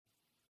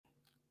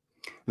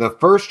The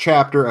first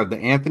chapter of the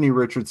Anthony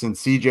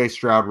Richardson-CJ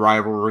Stroud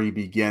rivalry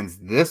begins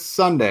this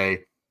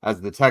Sunday as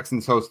the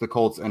Texans host the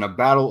Colts in a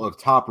battle of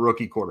top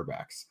rookie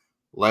quarterbacks.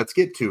 Let's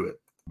get to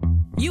it.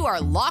 You are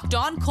Locked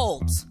On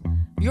Colts,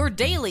 your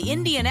daily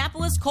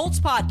Indianapolis Colts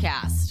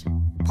podcast.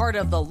 Part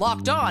of the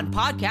Locked On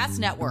Podcast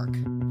Network,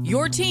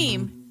 your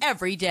team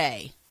every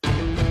day.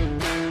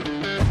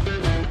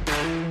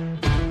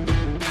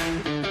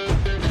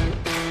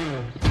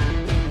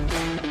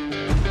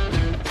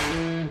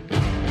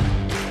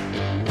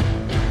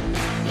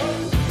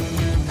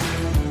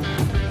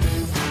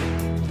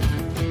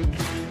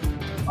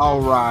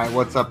 All right,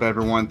 what's up,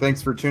 everyone?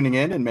 Thanks for tuning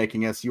in and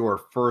making us your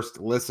first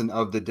listen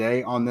of the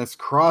day on this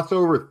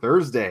crossover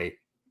Thursday,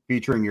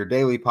 featuring your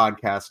daily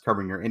podcast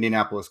covering your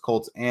Indianapolis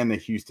Colts and the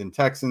Houston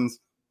Texans,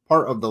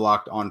 part of the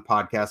Locked On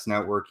Podcast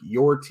Network,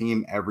 your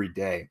team every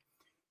day.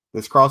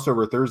 This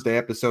crossover Thursday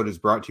episode is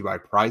brought to you by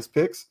Prize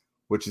Picks,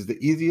 which is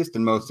the easiest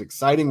and most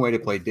exciting way to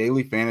play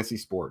daily fantasy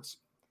sports.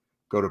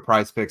 Go to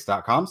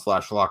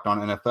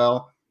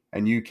prizepicks.com/LockedOnNFL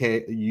and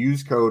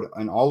use code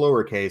in all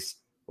lowercase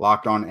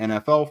Locked On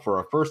NFL for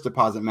a first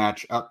deposit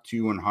match up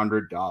to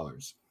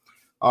 $100.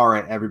 All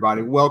right,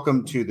 everybody,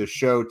 welcome to the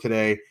show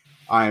today.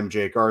 I am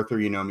Jake Arthur.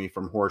 You know me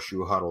from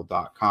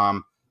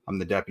horseshoehuddle.com. I'm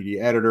the deputy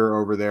editor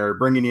over there,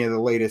 bringing you the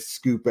latest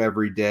scoop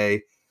every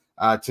day.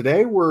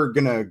 Today, we're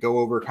going to go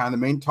over kind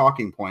of the main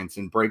talking points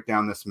and break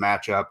down this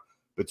matchup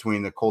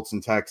between the Colts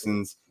and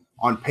Texans.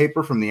 On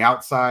paper, from the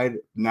outside,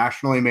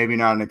 nationally, maybe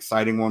not an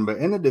exciting one, but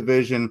in the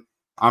division,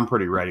 I'm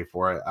pretty ready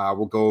for it.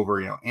 We'll go over,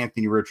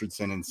 Anthony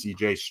Richardson and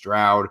CJ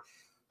Stroud.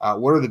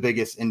 What are the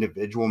biggest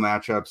individual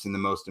matchups and the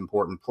most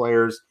important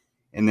players?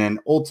 And then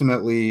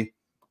ultimately,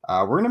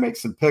 we're going to make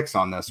some picks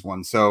on this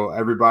one. So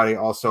everybody,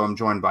 also, I'm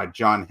joined by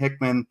John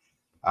Hickman.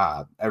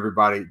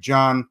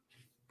 John,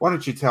 why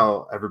don't you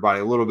tell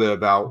everybody a little bit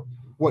about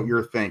what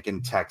you're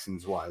thinking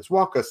Texans-wise?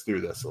 Walk us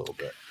through this a little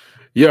bit.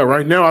 Yeah,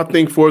 right now I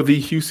think for the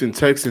Houston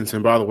Texans,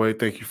 and by the way,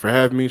 thank you for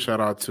having me.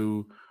 Shout out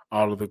to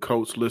all of the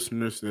Colts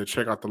listeners that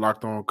check out the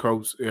Locked On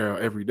Colts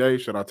every day.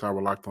 Shout out to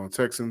our Locked On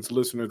Texans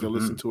listeners that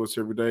listen to us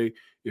every day.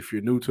 If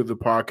you're new to the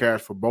podcast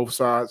for both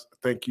sides,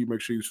 thank you.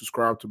 Make sure you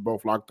subscribe to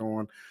both Locked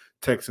On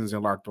Texans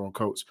and Locked On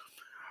Colts.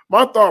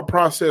 My thought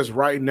process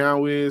right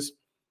now is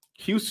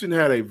Houston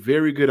had a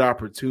very good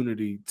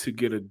opportunity to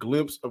get a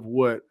glimpse of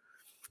what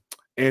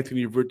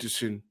Anthony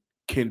Richardson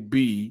can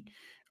be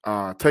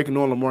taking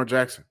on Lamar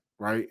Jackson.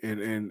 Right,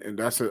 and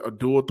that's a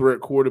dual threat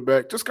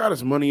quarterback. Just got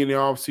his money in the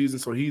offseason,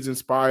 so he's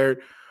inspired.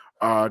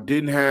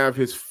 Didn't have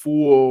his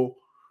full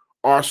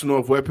arsenal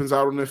of weapons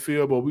out on the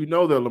field, but we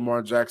know that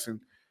Lamar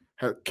Jackson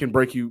can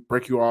break you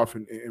off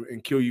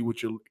and kill you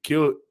with your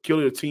kill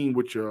your team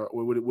with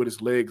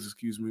his legs,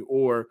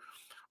 or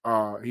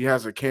he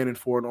has a cannon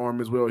for an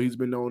arm as well. He's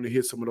been known to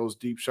hit some of those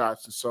deep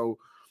shots, and so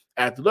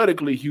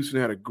athletically,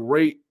 Houston had a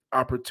great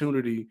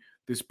opportunity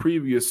this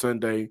previous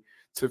Sunday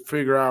to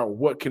figure out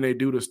what can they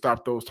do to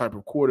stop those type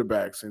of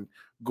quarterbacks. And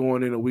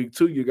going into week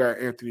 2, you got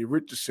Anthony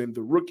Richardson,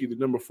 the rookie, the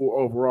number 4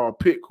 overall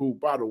pick, who,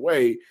 by the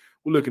way,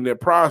 we're looking at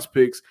Prize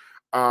Picks.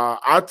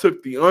 I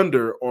took the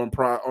under on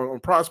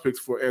Prize Picks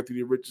for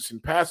Anthony Richardson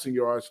passing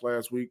yards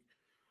last week.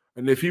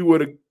 And if he would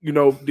have,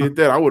 did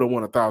that, I would have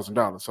won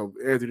 $1,000. So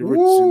Anthony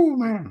Richardson. Ooh,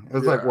 man. It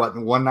was like what,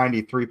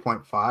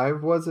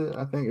 193.5 was it?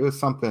 I think it was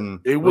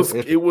something. It was,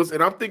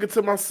 and I'm thinking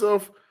to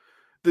myself,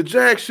 the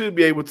Jags should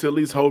be able to at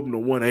least hold him to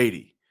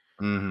 180.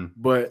 Mm-hmm.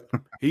 But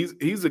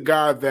he's a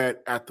guy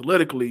that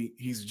athletically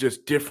he's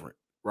just different,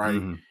 right?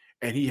 Mm-hmm.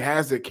 And he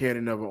has that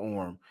cannon of an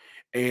arm.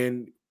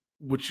 And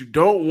what you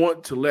don't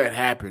want to let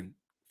happen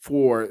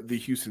for the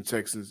Houston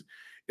Texans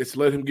is to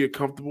let him get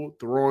comfortable,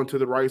 throwing to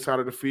the right side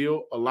of the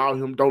field.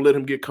 Don't let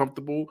him get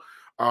comfortable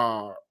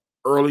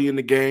early in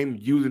the game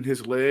using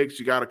his legs.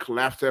 You got to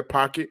collapse that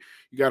pocket.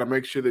 You got to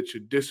make sure that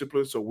you're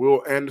disciplined. So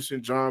Will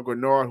Anderson, John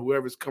Grenard,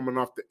 whoever's coming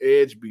off the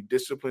edge, be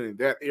disciplined in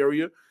that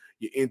area.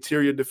 Your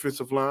interior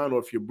defensive line, or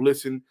if you're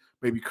blitzing,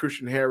 maybe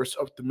Christian Harris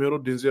up the middle,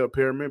 Denzel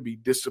Perryman, be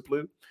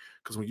disciplined.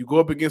 Because when you go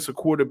up against a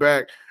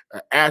quarterback,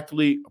 an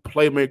athlete, a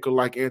playmaker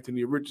like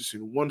Anthony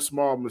Richardson, one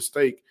small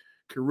mistake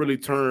can really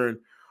turn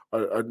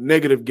a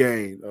negative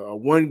gain, a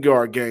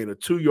 1-yard gain, a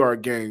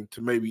 2-yard gain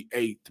to maybe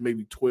 8, to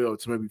maybe 12,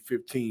 to maybe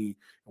 15.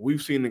 And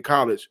we've seen in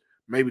college,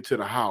 maybe to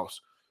the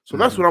house. So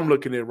that's what I'm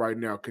looking at right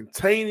now,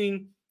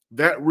 containing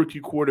that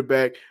rookie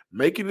quarterback,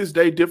 making his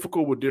day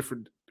difficult with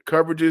different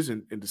coverages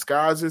and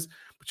disguises,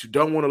 but you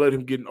don't want to let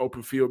him get an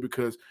open field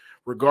because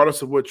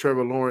regardless of what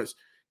Trevor Lawrence,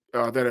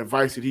 that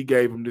advice that he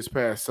gave him this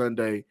past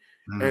Sunday,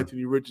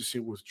 Anthony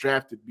Richardson was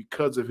drafted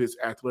because of his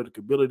athletic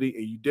ability,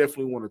 and you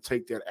definitely want to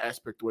take that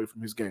aspect away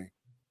from his game.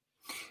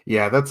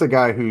 Yeah, that's a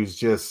guy who's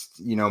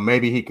just,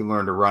 maybe he can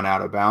learn to run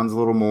out of bounds a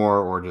little more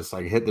or just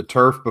like hit the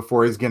turf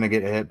before he's going to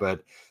get hit,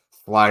 but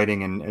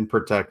sliding and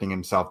protecting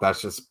himself,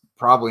 that's just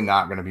probably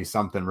not going to be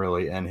something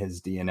really in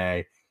his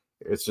DNA.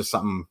 It's just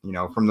something,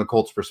 from the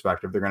Colts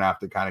perspective, they're going to have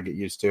to kind of get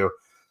used to.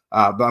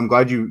 But I'm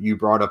glad you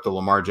brought up the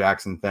Lamar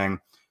Jackson thing.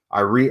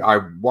 I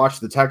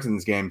watched the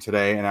Texans game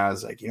today, and I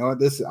was like,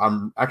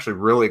 I'm actually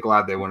really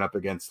glad they went up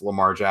against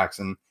Lamar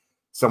Jackson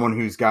someone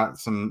who's got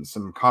some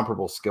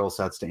comparable skill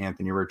sets to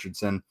Anthony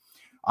Richardson.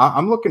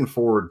 I'm looking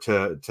forward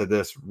to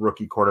this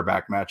rookie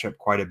quarterback matchup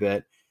quite a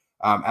bit.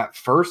 At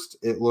first,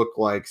 it looked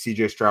like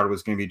CJ Stroud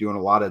was going to be doing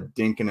a lot of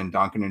dinking and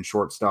dunking and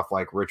short stuff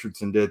like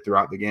Richardson did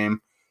throughout the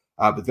game.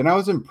 But then I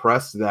was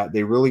impressed that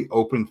they really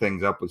opened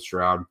things up with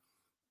Stroud.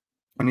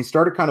 And he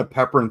started kind of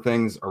peppering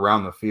things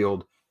around the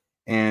field.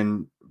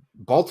 And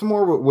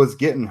Baltimore was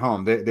getting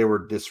home. They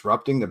were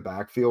disrupting the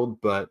backfield,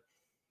 but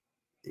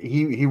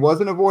he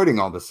wasn't avoiding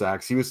all the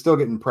sacks. He was still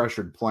getting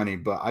pressured plenty,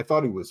 but I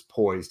thought he was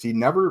poised. He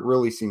never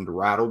really seemed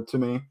rattled to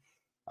me.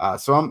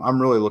 So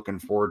I'm really looking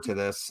forward to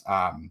this.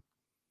 I'm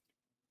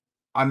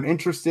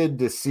interested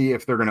to see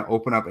if they're going to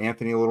open up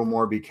Anthony a little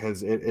more,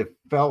 because it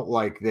felt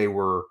like they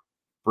were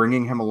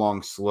bringing him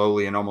along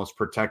slowly and almost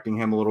protecting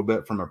him a little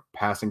bit from a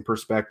passing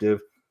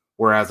perspective.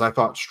 Whereas I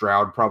thought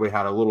Stroud probably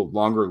had a little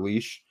longer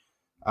leash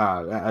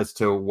as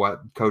to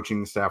what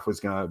coaching staff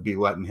was going to be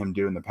letting him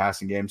do in the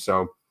passing game.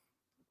 So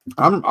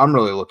I'm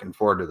really looking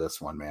forward to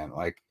this one, man.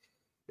 Like,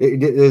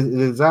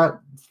 is that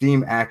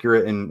theme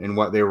accurate in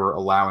what they were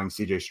allowing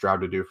CJ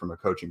Stroud to do from a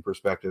coaching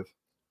perspective?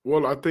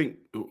 Well, I think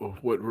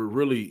what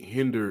really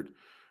hindered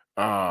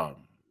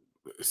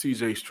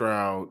CJ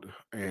Stroud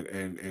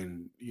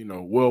and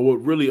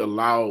what really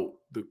allowed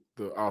the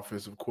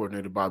offensive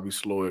coordinator Bobby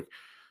Slowick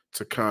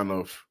to kind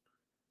of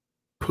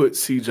put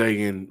CJ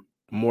in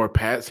more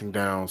passing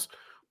downs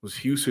was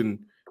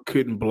Houston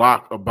couldn't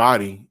block a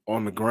body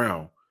on the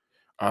ground.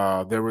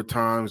 There were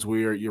times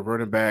where your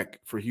running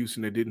back for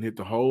Houston, that didn't hit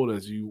the hole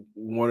as you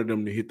wanted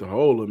them to hit the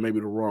hole, and maybe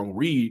the wrong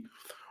read.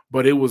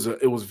 But it was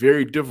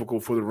very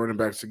difficult for the running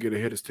backs to get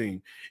ahead of his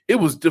team. It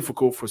was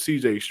difficult for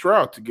C.J.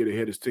 Stroud to get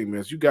ahead of his team.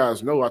 As you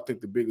guys know, I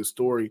think the biggest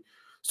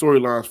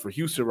storylines for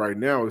Houston right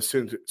now is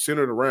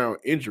centered around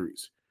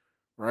injuries,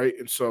 right?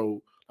 And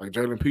so, like,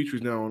 Jalen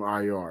Petre's now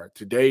on IR.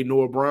 Today,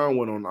 Noah Brown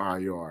went on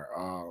IR.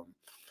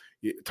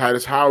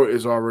 Titus Howard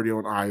is already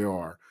on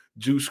IR.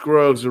 Juice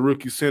Scruggs, the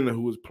rookie center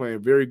who was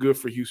playing very good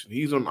for Houston,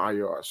 he's on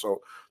IR.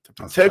 So the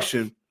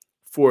protection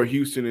for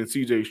Houston and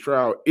C.J.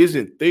 Stroud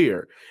isn't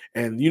there.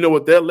 And you know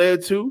what that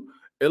led to?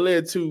 It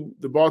led to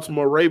the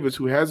Baltimore Ravens,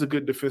 who has a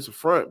good defensive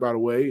front, by the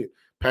way,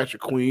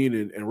 Patrick Queen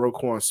and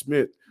Roquan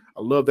Smith.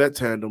 I love that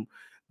tandem.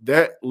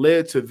 That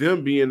led to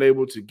them being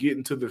able to get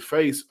into the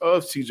face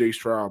of C.J.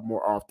 Stroud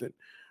more often,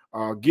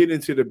 get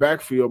into the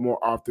backfield more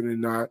often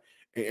than not,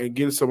 and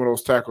getting some of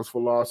those tackles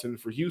for loss. And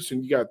for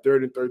Houston, you got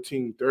 3rd and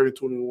 13, 3rd and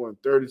 21,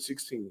 3rd and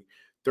 16,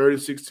 3rd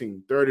and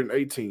 16, 3rd and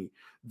 18.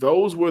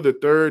 Those were the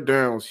third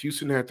downs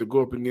Houston had to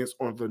go up against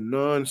on the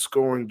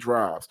non-scoring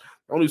drives.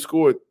 They only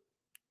scored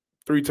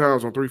 3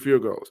 times on 3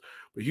 field goals.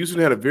 But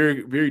Houston had a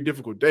very, very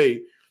difficult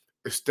day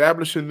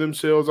establishing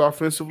themselves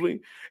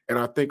offensively. And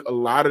I think a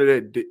lot of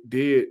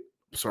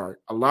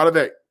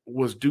that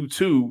was due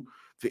to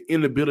the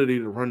inability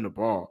to run the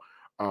ball.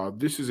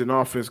 This is an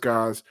offense,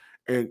 guys,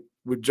 and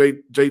with Jay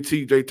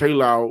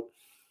Taylor,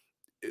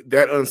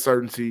 that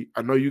uncertainty,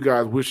 I know you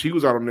guys wish he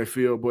was out on that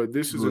field, but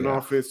this is an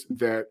offense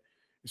that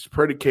is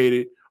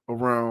predicated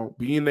around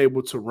being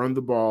able to run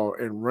the ball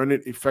and run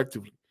it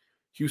effectively.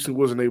 Houston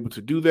wasn't able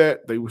to do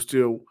that. They were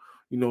still,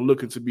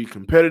 looking to be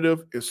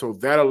competitive. And so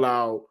that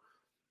allowed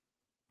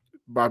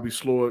Bobby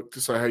Slowick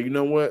to say, hey, you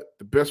know what?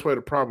 The best way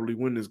to probably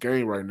win this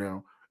game right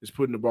now is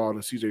putting the ball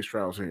in C.J.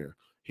 Stroud's hand.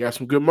 He has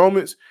some good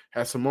moments,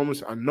 has some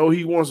moments I know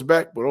he wants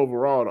back, but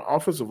overall, the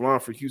offensive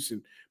line for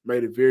Houston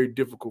made it very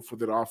difficult for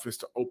that offense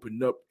to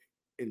open up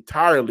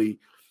entirely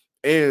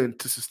and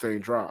to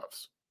sustain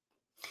drives.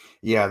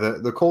 Yeah,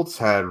 the Colts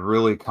had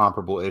really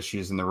comparable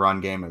issues in the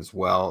run game as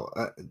well.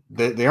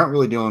 They aren't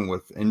really dealing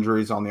with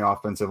injuries on the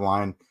offensive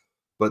line,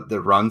 but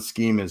the run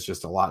scheme is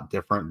just a lot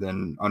different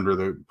than under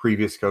the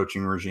previous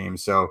coaching regime.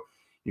 So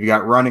you've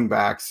got running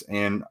backs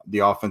and the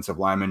offensive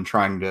linemen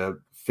trying to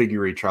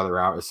figure each other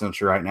out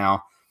essentially right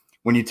now.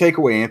 When you take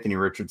away Anthony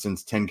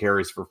Richardson's 10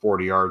 carries for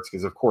 40 yards,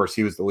 because of course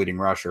he was the leading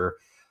rusher,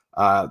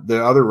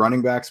 the other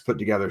running backs put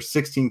together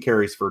 16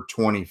 carries for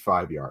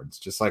 25 yards,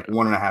 just like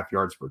 1.5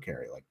 yards per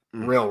carry, like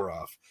real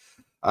rough.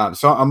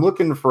 So I'm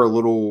looking for a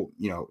little,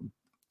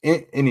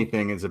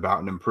 anything is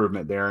about an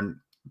improvement there, and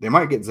they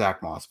might get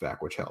Zach Moss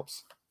back, which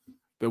helps.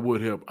 That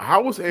would help.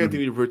 How was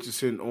Anthony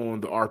Richardson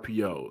on the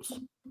RPOs?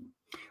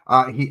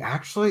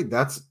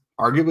 That's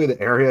arguably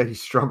the area he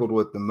struggled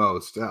with the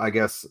most, I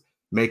guess,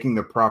 making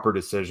the proper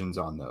decisions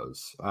on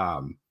those.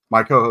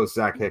 My co-host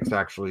Zach Hicks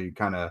actually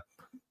kind of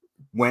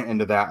went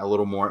into that a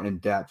little more in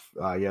depth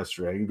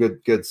yesterday.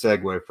 Good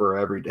segue for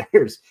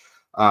everydayers.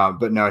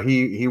 But no,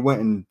 he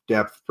went in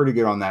depth pretty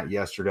good on that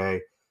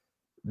yesterday.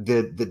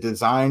 The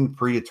design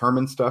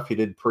predetermined stuff he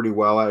did pretty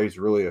well at. He's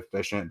really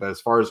efficient. But as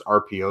far as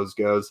RPOs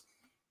goes,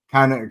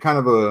 kind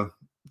of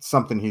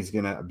something he's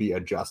going to be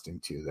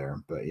adjusting to there.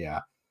 But yeah,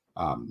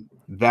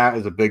 that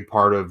is a big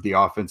part of the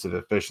offensive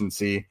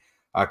efficiency.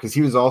 Because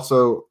he was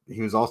also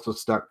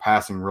stuck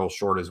passing real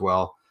short as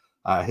well.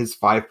 His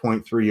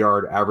 5.3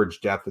 yard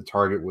average depth of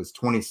target was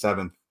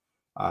 27th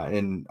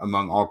in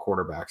among all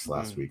quarterbacks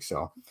last week.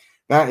 So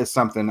that is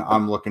something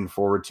I'm looking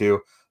forward to.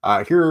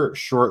 Here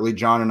shortly,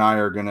 John and I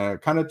are going to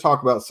kind of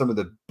talk about some of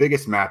the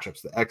biggest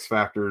matchups, the X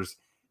factors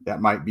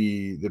that might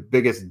be the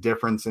biggest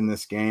difference in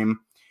this game,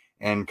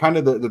 and kind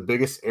of the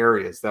biggest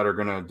areas that are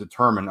going to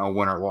determine a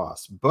win or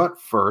loss.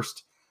 But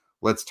first,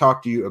 let's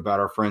talk to you about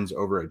our friends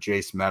over at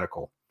Jace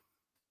Medical.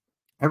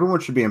 Everyone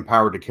should be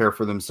empowered to care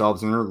for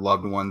themselves and their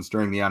loved ones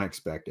during the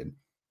unexpected.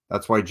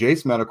 That's why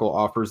Jace Medical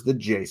offers the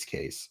Jace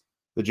Case.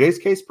 The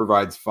Jace Case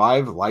provides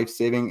 5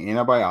 life-saving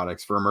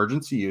antibiotics for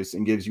emergency use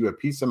and gives you a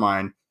peace of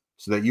mind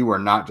so that you are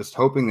not just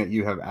hoping that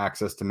you have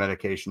access to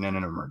medication in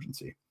an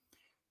emergency.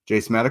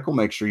 Jace Medical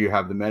makes sure you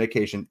have the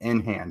medication in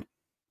hand.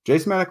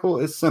 Jace Medical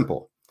is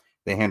simple.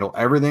 They handle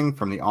everything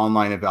from the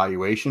online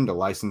evaluation to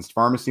licensed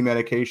pharmacy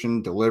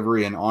medication,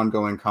 delivery, and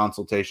ongoing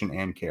consultation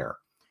and care.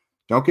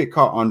 Don't get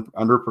caught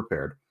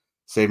underprepared.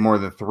 Save more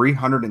than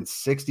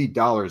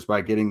 $360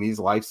 by getting these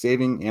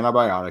life-saving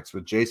antibiotics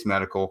with Jace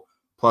Medical,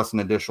 plus an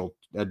additional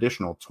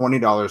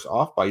 $20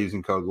 off by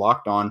using code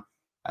LOCKEDON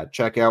at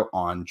checkout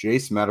on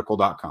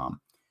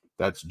jacemedical.com.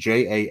 That's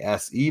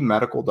JASE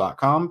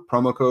medical.com,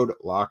 promo code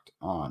locked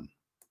on.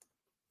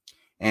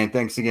 And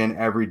thanks again,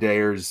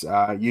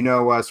 everydayers. You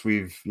know us,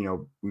 we've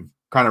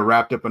kind of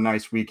wrapped up a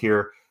nice week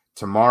here.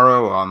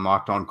 Tomorrow on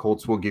Locked On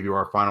Colts, we'll give you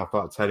our final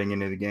thoughts heading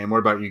into the game. What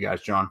about you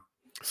guys, John?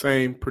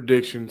 Same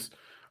predictions.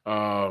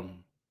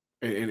 And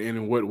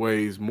in what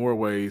ways, more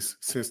ways,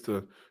 since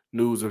the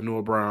news of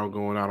Noah Brown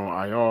going out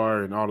on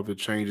IR and all of the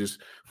changes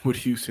with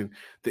Houston.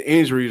 The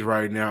injuries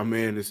right now,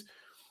 man,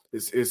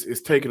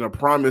 it's taking a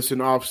promising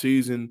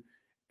offseason,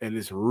 and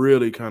it's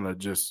really kind of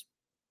just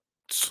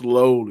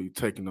slowly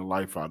taking the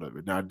life out of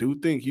it. Now, I do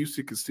think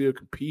Houston can still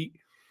compete.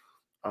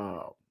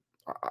 I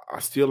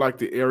still like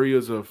the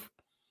areas of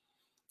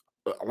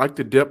I like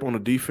the depth on the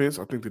defense.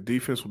 I think the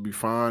defense will be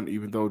fine,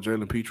 even though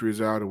Jalen Petrie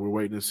is out, and we're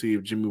waiting to see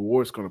if Jimmy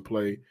Ward's going to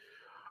play.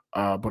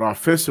 But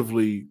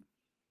offensively,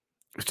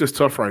 it's just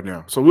tough right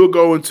now. So we'll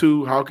go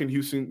into how can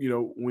Houston,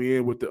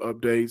 win with the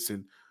updates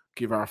and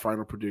give our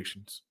final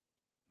predictions.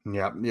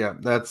 Yeah,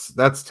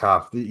 that's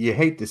tough. You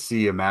hate to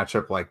see a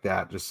matchup like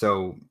that just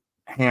so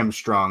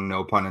hamstrung,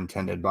 no pun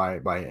intended,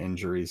 by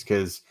injuries,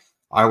 because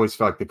I always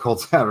feel like the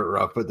Colts have it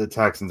rough, but the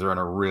Texans are in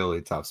a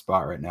really tough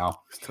spot right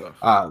now. It's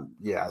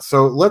tough.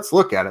 So let's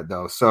look at it,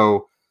 though.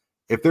 So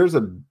if there's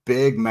a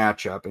big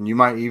matchup, and you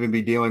might even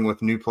be dealing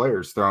with new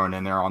players thrown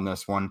in there on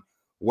this one,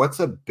 what's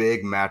a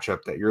big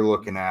matchup that you're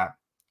looking at,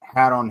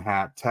 hat on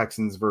hat,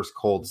 Texans versus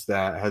Colts,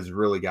 that has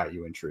really got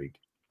you intrigued?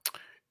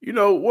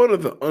 One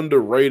of the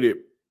underrated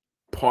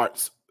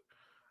parts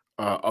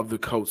of the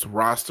Colts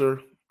roster,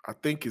 I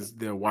think, is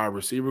their wide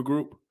receiver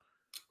group.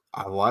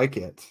 I like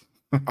it.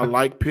 I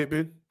like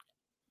Pittman.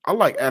 I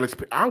like Alex.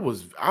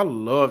 I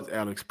loved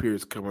Alex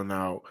Pierce coming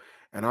out,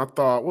 and I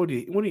thought when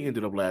he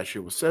ended up last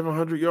year was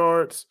 700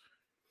 yards,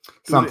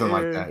 something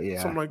like that.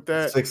 Yeah, something like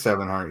that.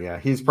 600-700. Yeah,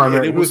 he's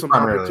primarily. There was some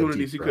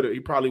opportunities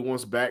he probably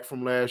wants back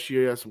from last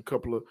year. Had some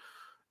couple of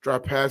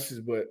drop passes,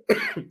 but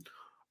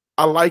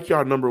I like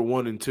y'all number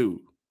 1 and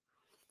 2.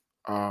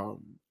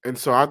 And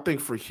so I think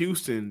for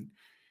Houston,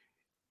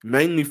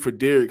 mainly for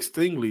Derek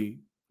Stingley,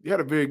 he had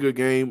a very good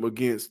game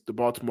against the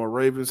Baltimore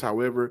Ravens.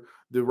 However,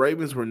 the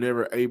Ravens were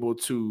never able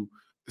to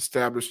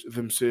establish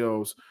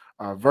themselves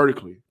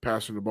vertically,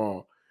 passing the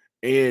ball.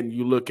 And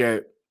you look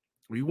at,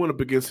 we went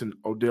up against an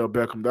Odell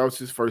Beckham. That was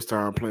his first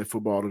time playing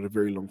football in a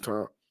very long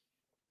time.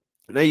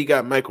 And then you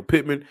got Michael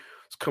Pittman.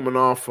 It's coming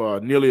off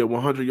nearly a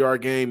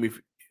 100-yard game.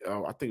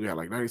 I think we had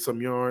like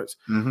 90-some yards.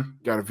 Mm-hmm.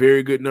 Got a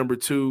very good number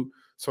 2.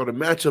 So the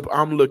matchup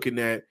I'm looking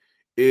at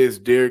is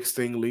Derek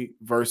Stingley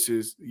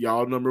versus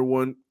y'all number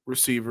 1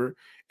 receiver,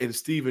 and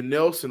Steven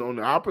Nelson on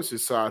the opposite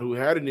side, who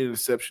had an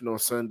interception on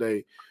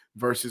Sunday,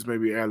 versus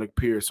maybe Alec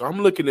Pierce. So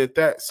I'm looking at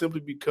that simply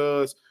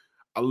because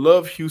I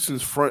love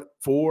Houston's front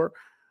 4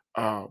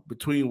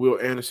 between Will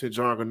Anderson,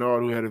 John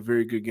Gennard, who had a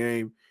very good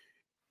game.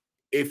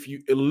 If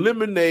you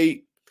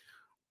eliminate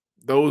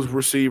those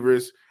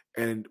receivers,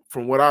 and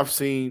from what I've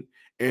seen,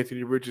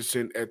 Anthony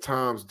Richardson at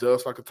times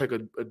does like to take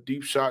a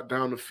deep shot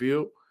down the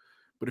field.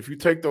 But if you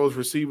take those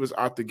receivers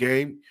out the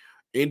game,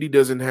 Indy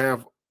doesn't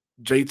have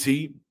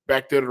JT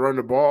back there to run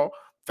the ball.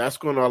 That's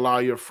going to allow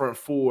your front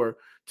 4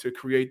 to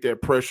create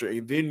that pressure.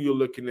 And then you're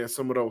looking at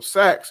some of those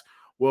sacks.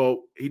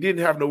 Well, he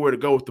didn't have nowhere to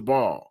go with the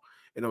ball.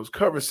 And those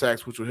cover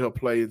sacks, which will help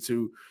play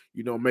into,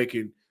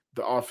 making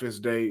the offense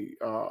day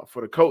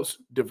for the Colts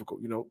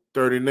difficult.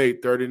 3rd and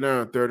 8, 3rd and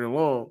 9, 3rd and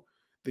long,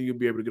 then you'll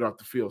be able to get off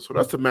the field. So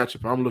that's the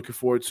matchup I'm looking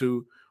forward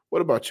to.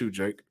 What about you,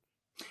 Jake?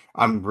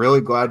 I'm really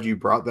glad you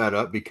brought that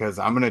up, because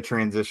I'm going to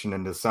transition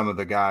into some of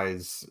the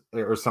guys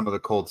or some of the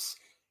Colts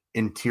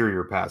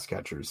interior pass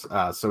catchers.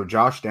 So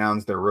Josh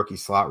Downs, their rookie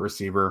slot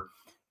receiver,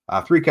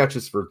 3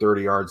 catches for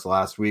 30 yards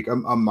last week, a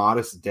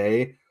modest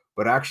day,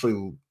 but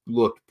actually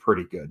looked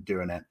pretty good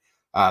doing it.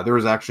 There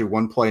was actually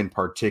one play in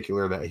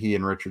particular that he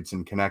and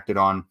Richardson connected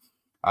on.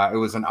 It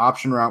was an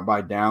option route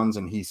by Downs,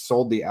 and he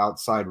sold the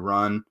outside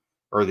run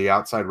or the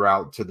outside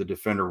route to the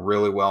defender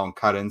really well and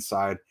cut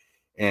inside.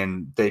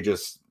 And they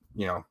just,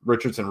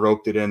 Richardson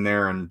roped it in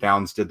there, and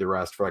Downs did the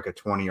rest for like a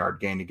 20-yard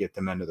gain to get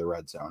them into the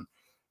red zone.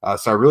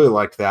 So I really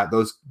liked that.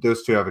 Those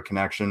two have a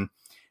connection.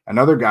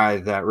 Another guy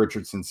that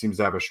Richardson seems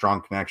to have a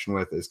strong connection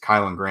with is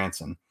Kylen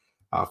Granson,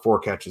 4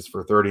 catches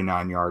for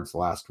 39 yards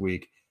last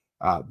week.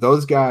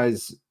 Those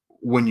guys,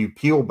 when you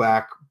peel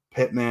back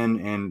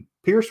Pittman, and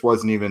Pierce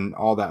wasn't even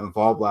all that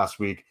involved last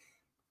week,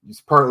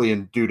 it's partly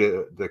due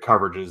to the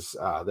coverages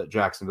that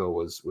Jacksonville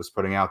was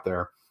putting out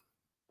there.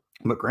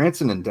 But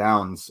Granson and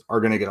Downs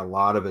are going to get a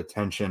lot of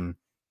attention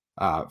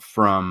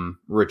from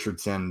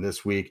Richardson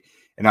this week.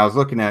 And I was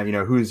looking at,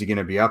 who's he going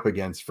to be up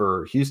against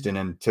for Houston,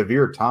 and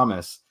Tavir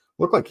Thomas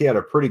looked like he had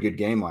a pretty good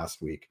game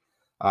last week.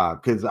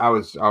 Because I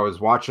was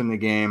watching the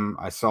game,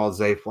 I saw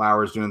Zay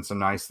Flowers doing some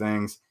nice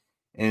things,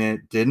 and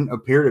it didn't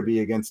appear to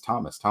be against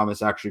Thomas.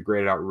 Thomas actually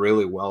graded out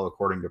really well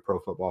according to Pro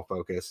Football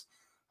Focus.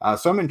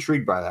 So I'm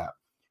intrigued by that.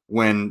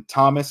 When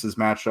Thomas is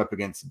matched up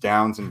against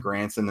Downs and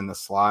Granson in the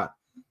slot,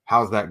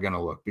 how's that going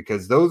to look?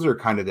 Because those are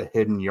kind of the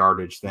hidden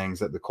yardage things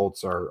that the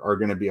Colts are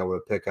going to be able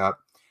to pick up.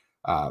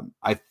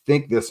 I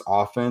think this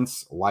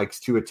offense likes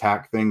to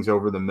attack things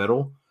over the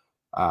middle.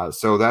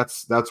 So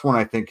that's one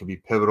I think could be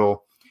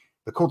pivotal.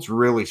 The Colts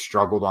really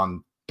struggled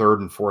on 3rd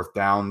and 4th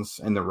downs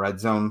in the red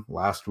zone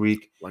last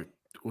week. Like,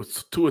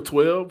 was 2 of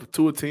 12,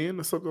 2 of 10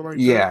 or something like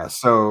that? Yeah,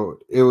 so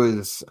it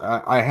was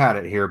I had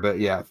it here, but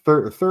yeah,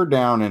 third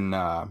down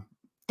and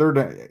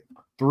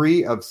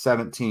 3 of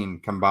 17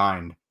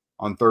 combined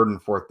on 3rd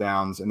and 4th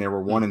downs, and they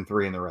were 1 and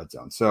 3 in the red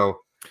zone.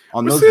 So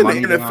on those money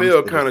the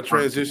NFL downs, kind of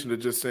transition to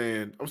just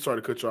saying, I'm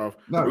sorry to cut you off.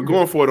 No, we're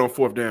going for it on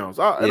 4th downs.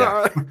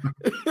 I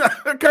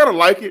kind of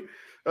like it.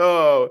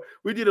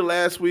 We did it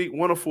last week,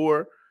 1 of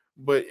 4.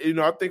 But,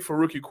 I think for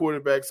rookie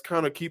quarterbacks,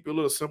 kind of keep it a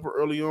little simple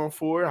early on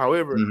for it.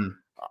 However,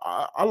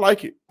 I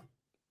like it.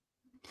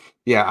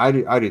 Yeah,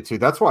 I do too.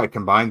 That's why I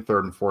combine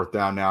 3rd and 4th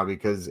down now,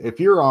 because if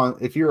you're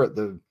at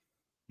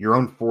your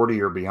own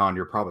 40 or beyond,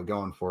 you're probably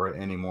going for it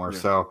anymore. Yeah.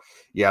 So,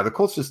 yeah, the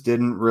Colts just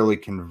didn't really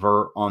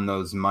convert on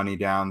those money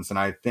downs, and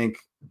I think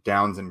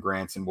Downs and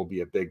Granson will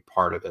be a big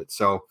part of it.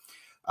 So,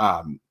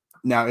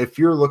 now if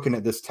you're looking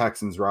at this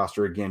Texans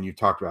roster, again, you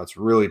talked about it's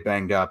really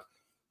banged up.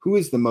 Who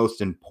is the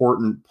most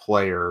important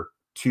player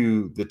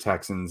to the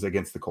Texans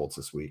against the Colts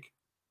this week?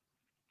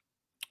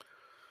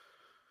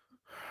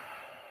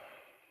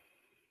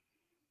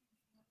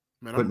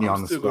 Man, Putting you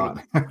on the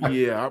spot.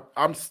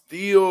 I'm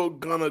still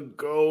gonna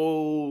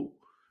go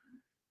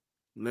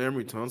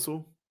Laremy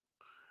Tunsil.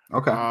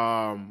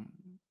 Okay.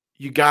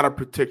 You gotta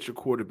protect your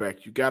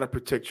quarterback. You gotta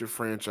protect your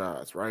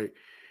franchise, right?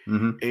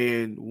 Mm-hmm.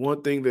 And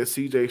one thing that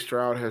CJ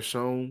Stroud has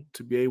shown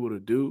to be able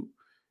to do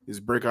is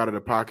break out of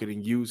the pocket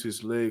and use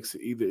his legs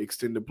to either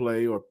extend the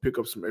play or pick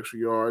up some extra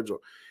yards. Or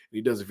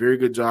he does a very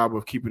good job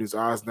of keeping his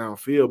eyes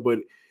downfield. But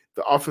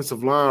the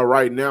offensive line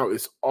right now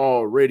is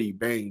already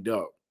banged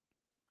up.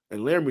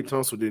 And Laremy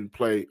Tunsil didn't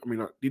play. I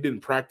mean, he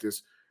didn't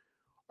practice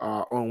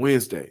on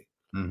Wednesday.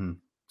 Mm-hmm.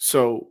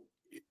 So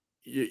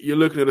you're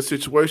looking at a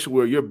situation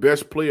where your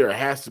best player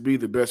has to be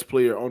the best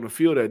player on the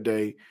field that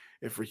day.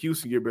 And for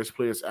Houston, your best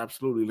player is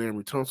absolutely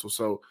Laremy Tunsil.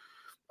 So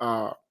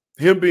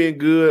him being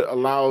good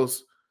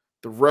allows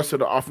the rest of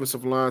the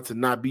offensive line to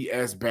not be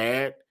as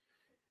bad.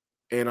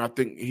 And I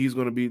think he's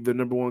going to be the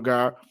number one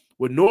guy.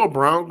 With Noah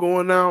Brown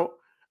going out,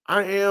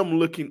 I am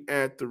looking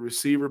at the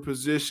receiver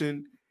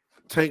position.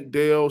 Tank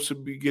Dell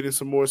should be getting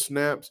some more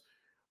snaps.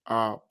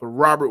 But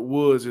Robert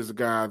Woods is a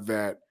guy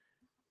that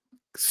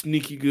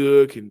sneaky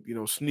good, can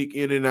sneak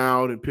in and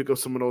out and pick up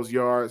some of those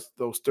yards,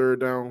 those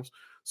 3rd downs.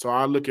 So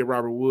I look at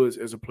Robert Woods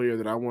as a player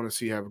that I want to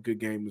see have a good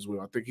game as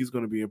well. I think he's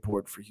going to be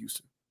important for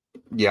Houston.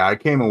 Yeah, I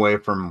came away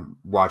from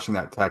watching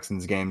that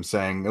Texans game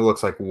saying it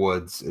looks like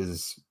Woods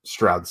is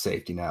Stroud's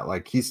safety net.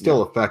 Like, he's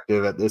still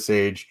effective at this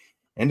age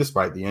and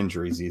despite the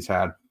injuries he's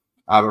had.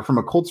 But from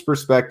a Colts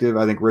perspective,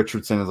 I think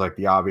Richardson is like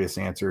the obvious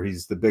answer.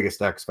 He's the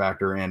biggest X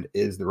factor and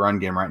is the run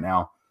game right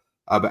now.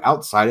 But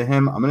outside of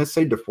him, I'm going to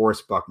say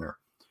DeForest Buckner.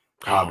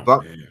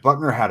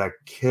 Buckner had a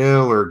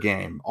killer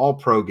game,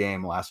 all-pro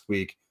game last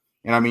week.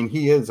 And, I mean,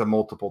 he is a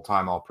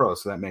multiple-time all-pro,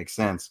 so that makes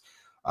sense.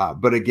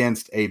 But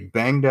against a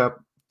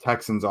banged-up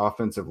Texans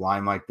offensive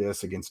line like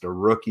this, against a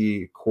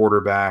rookie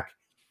quarterback,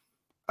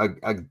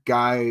 a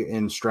guy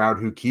in Stroud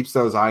who keeps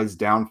those eyes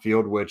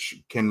downfield,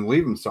 which can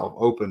leave himself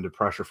open to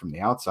pressure from the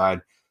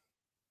outside,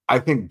 I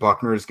think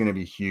Buckner is going to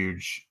be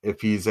huge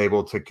if he's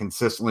able to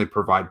consistently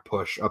provide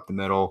push up the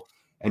middle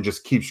and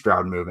just keep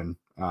Stroud moving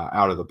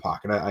out of the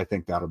pocket. I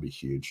think that'll be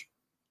huge.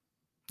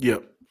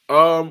 Yep.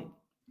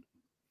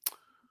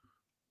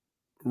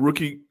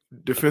 Rookie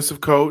defensive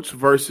coach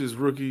versus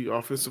rookie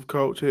offensive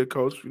coach, head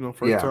coach,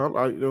 first time.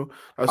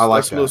 That's a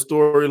little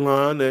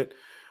storyline that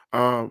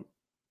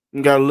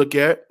you got to look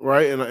at,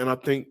 right? And I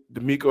think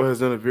D'Amico has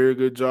done a very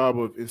good job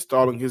of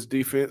installing his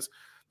defense.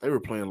 They were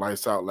playing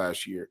lights out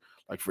last year.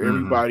 Like, for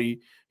everybody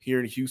here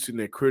in Houston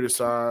that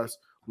criticized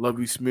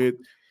Lovie Smith,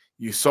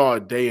 you saw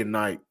it day and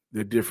night,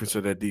 the difference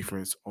of that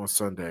defense on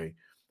Sunday.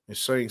 And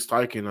Shane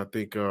Steichen, I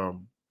think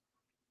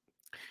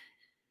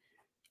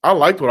I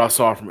liked what I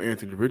saw from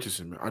Anthony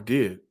Richardson, man. I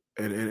did.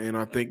 And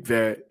I think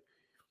that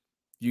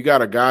you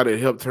got a guy that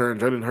helped turn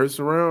Jalen Hurts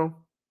around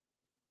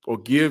or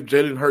give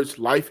Jalen Hurts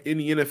life in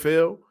the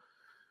NFL.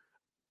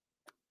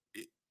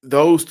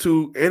 those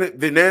two, and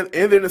they're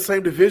in the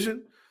same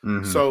division.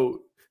 Mm-hmm.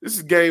 So this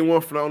is game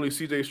one for not only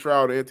C.J.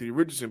 Stroud and Anthony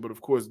Richardson, but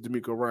of course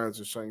DeMeco Ryans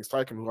and Shane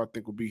Steichen, who I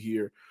think will be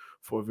here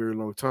for a very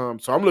long time.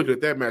 So I'm looking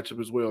at that matchup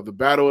as well. The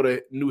battle of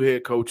the new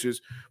head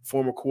coaches,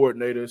 former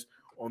coordinators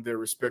on their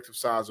respective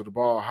sides of the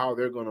ball, how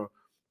they're going to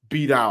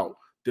beat out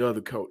the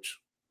other coach.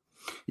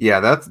 Yeah,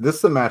 this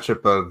is the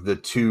matchup of the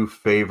two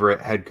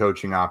favorite head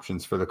coaching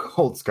options for the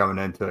Colts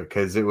coming into it,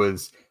 because it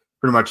was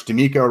pretty much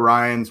DeMeco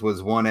Ryans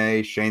was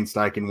 1A, Shane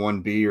Steichen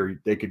 1B,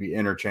 or they could be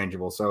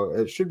interchangeable. So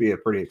it should be a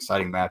pretty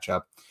exciting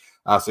matchup.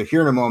 So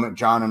here in a moment,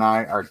 John and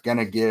I are going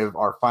to give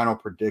our final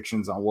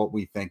predictions on what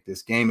we think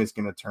this game is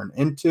going to turn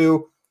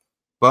into.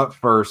 But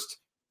first,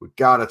 we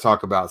got to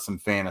talk about some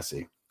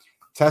fantasy.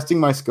 Testing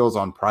my skills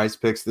on Prize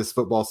Picks this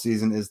football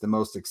season is the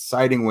most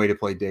exciting way to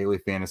play daily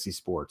fantasy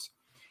sports.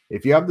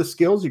 If you have the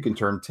skills, you can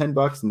turn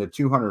 $10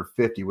 into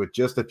 $250 with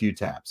just a few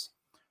taps.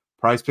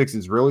 Prize Picks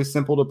is really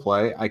simple to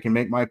play. I can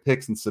make my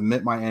picks and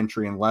submit my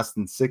entry in less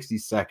than 60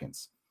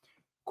 seconds.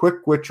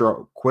 Quick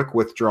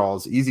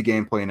withdrawals, easy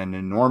gameplay, and an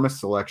enormous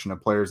selection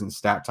of players and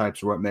stat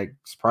types are what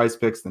makes Prize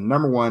Picks the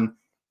 #1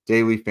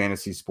 daily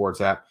fantasy sports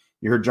app.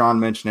 You heard John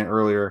mention it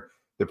earlier.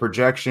 The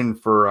projection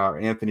for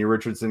Anthony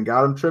Richardson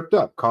got him tripped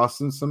up, cost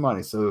him some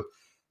money. So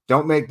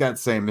don't make that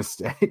same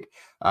mistake.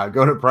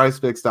 Go to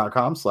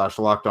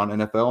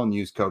prizepicks.com/LockedOnNFL and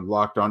use code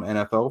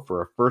LockedOnNFL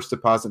for a first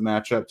deposit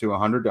match up to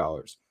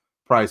 $100.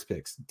 Prize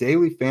Picks,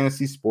 daily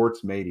fantasy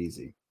sports made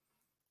easy.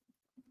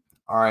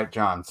 All right,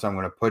 John. So I'm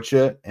going to put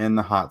you in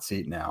the hot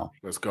seat now.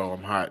 Let's go.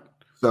 I'm hot.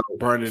 So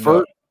burning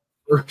up.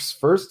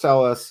 First,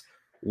 tell us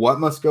what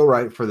must go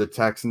right for the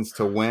Texans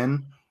to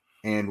win,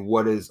 and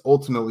what is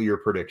ultimately your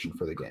prediction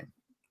for the game.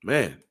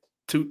 Man,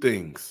 two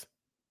things.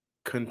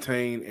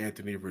 Contain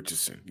Anthony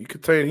Richardson. You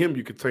contain him,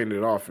 you contain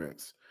the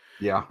offense.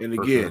 Yeah. And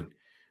again,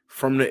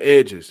 from the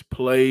edges,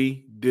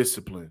 play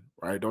discipline,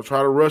 right? Don't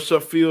try to rush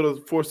upfield or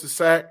force a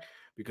sack,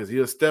 because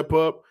he'll step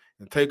up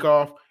and take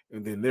off,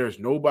 and then there's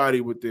nobody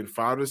within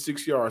 5 to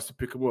 6 yards to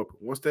pick him up.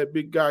 Once that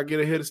big guy get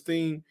ahead of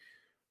steam,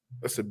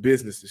 that's a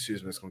business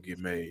decision that's going to get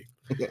made.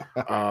 Yeah.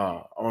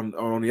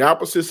 On the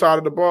opposite side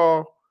of the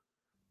ball,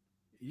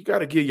 you got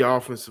to give your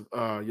offensive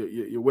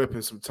your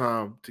weapons some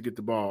time to get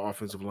the ball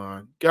offensive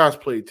line. Guys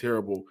played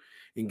terrible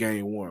in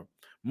game one.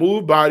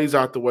 Move bodies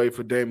out the way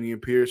for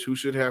Dameon Pierce, who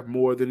should have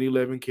more than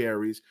 11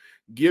 carries.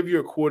 Give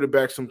your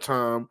quarterback some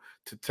time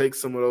to take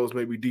some of those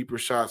maybe deeper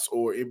shots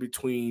or in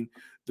between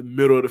the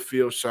middle of the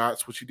field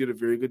shots, which he did a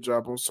very good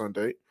job on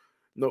Sunday.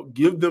 No,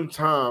 give them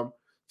time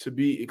to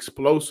be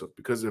explosive,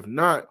 because if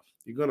not,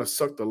 you're going to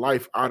suck the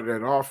life out of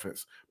that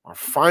offense. My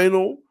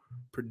final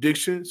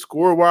prediction,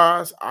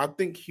 score-wise, I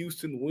think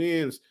Houston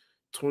wins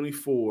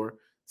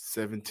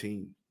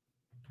 24-17.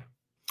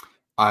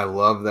 I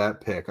love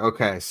that pick.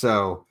 Okay,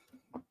 so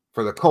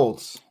for the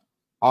Colts,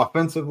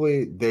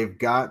 offensively, they've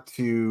got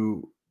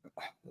to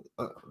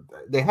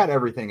they had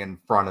everything in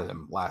front of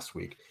them last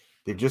week.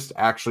 They just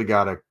actually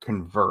got to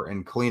convert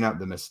and clean up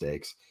the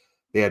mistakes.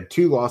 They had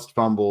 2 lost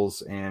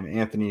fumbles, and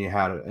Anthony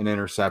had an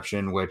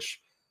interception,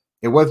 which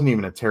it wasn't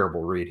even a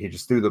terrible read. He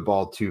just threw the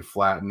ball too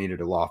flat and needed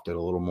to loft it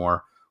a little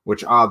more,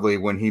 which oddly,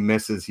 when he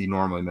misses, he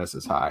normally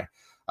misses high.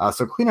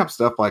 So clean up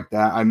stuff like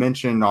that. I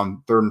mentioned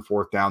on 3rd and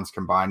 4th downs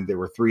combined, they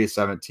were 3 of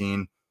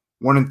 17,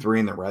 1 and 3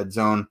 in the red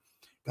zone.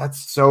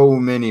 That's so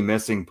many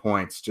missing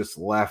points just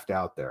left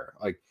out there.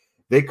 Like,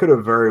 they could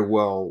have very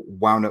well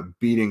wound up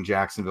beating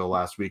Jacksonville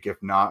last week if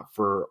not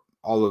for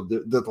all of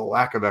the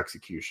lack of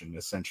execution,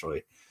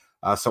 essentially.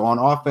 So on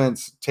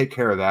offense, take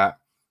care of that.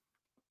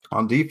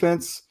 On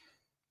defense,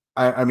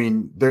 I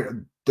mean,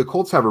 the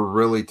Colts have a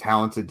really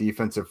talented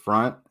defensive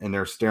front, and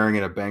they're staring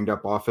at a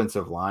banged-up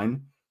offensive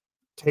line.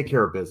 Take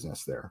care of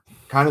business there.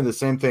 Kind of the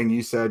same thing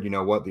you said,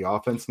 what the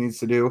offense needs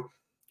to do.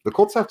 The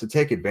Colts have to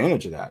take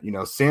advantage of that.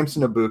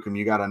 Samson Ebukam,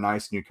 you got a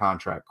nice new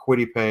contract.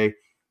 Quiddy pay.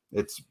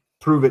 It's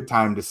prove it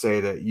time to say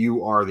that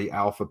you are the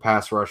alpha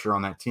pass rusher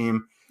on that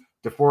team.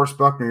 DeForest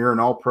Buckner, you're an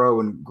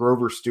all-pro, and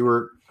Grover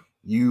Stewart,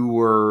 you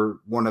were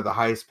one of the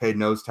highest paid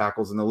nose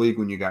tackles in the league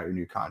when you got your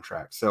new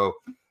contract. So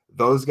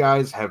those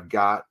guys have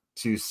got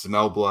to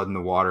smell blood in the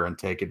water and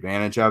take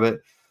advantage of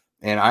it.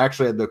 And I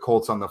actually had the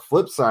Colts on the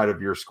flip side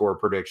of your score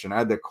prediction. I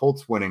had the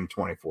Colts winning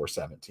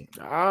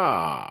 24-17.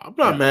 I'm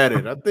not mad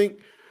at it. I think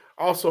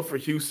also for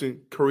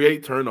Houston,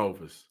 create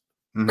turnovers.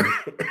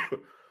 Mm-hmm.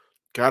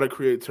 Got to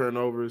create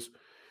turnovers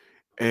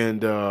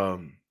and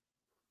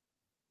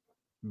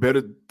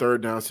better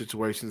 3rd down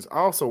situations. I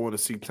also want to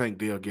see Tank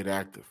Dell get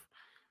active.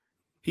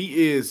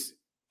 He is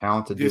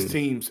talented this dude.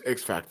 Team's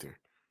X factor.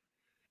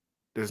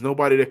 There's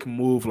nobody that can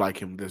move like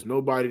him. There's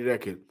nobody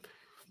that can,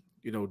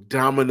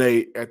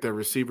 dominate at the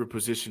receiver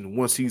position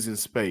once he's in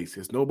space.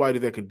 There's nobody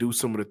that can do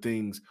some of the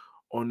things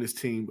on this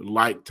team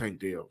like Tank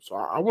Dell. So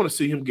I want to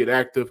see him get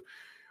active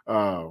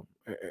and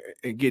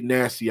get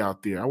nasty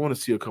out there. I want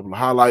to see a couple of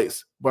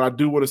highlights, but I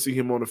do want to see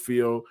him on the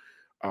field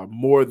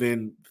more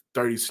than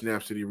 30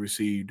 snaps that he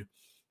received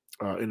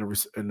in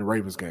the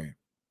Ravens game.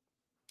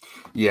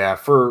 Yeah,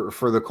 for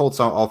the Colts,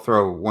 I'll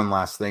throw one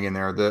last thing in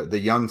there. The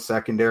young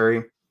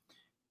secondary,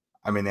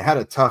 I mean, they had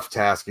a tough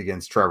task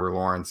against Trevor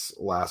Lawrence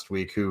last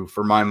week, who,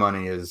 for my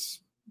money, is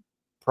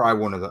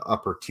probably one of the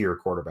upper tier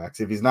quarterbacks.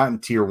 If he's not in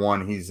tier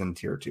 1, he's in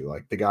tier 2.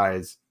 Like, the guy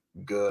is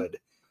good.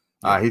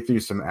 He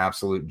threw some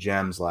absolute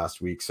gems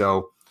last week.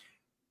 So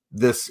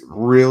this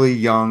really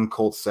young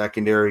Colts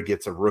secondary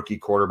gets a rookie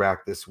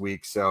quarterback this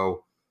week.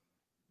 So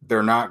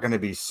they're not going to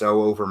be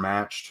so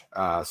overmatched.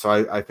 So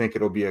I think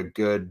it'll be a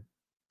good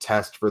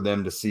test for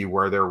them to see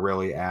where they're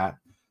really at.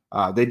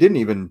 They didn't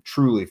even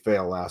truly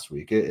fail last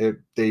week.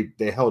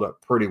 They held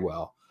up pretty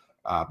well,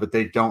 but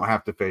they don't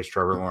have to face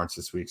Trevor Lawrence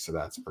this week, so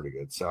that's pretty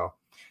good. So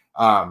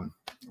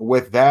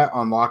with that,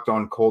 on Locked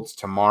On Colts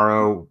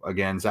tomorrow,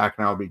 again, Zach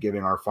and I will be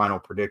giving our final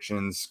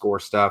predictions, score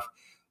stuff.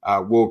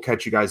 We'll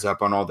catch you guys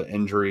up on all the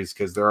injuries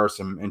because there are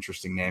some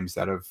interesting names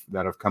that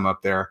have come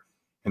up there,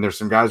 and there's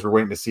some guys we're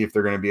waiting to see if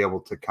they're going to be able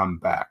to come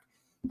back.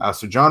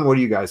 So, John, what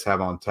do you guys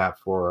have on tap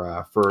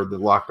for the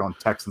Locked On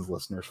Texans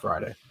listeners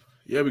Friday?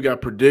 Yeah, we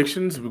got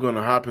predictions. We're going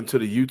to hop into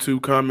the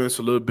YouTube comments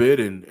a little bit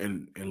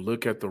and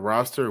look at the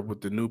roster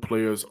with the new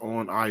players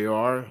on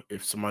IR,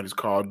 if somebody's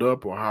called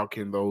up, or how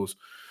can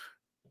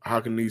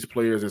these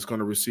players that's going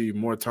to receive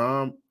more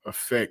time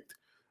affect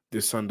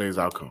this Sunday's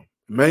outcome?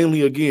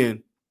 Mainly,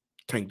 again,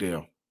 Tank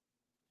Dell.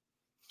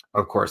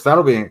 Of course,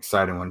 that'll be an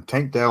exciting one.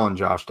 Tank Dell and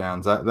Josh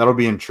Downs. That'll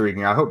be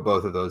intriguing. I hope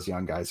both of those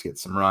young guys get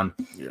some run.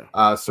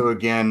 Yeah. So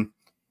again,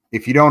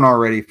 if you don't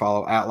already,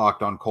 follow at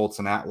Locked On Colts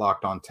and at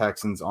Locked On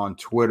Texans on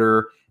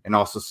Twitter, and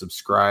also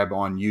subscribe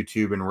on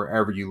YouTube and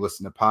wherever you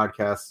listen to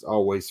podcasts.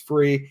 Always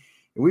free.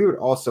 And we would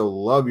also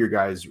love your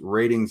guys'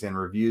 ratings and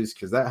reviews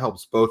because that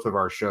helps both of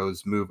our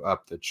shows move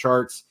up the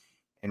charts.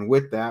 And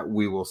with that,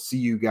 we will see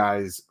you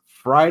guys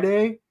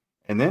Friday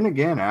and then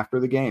again after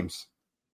the games.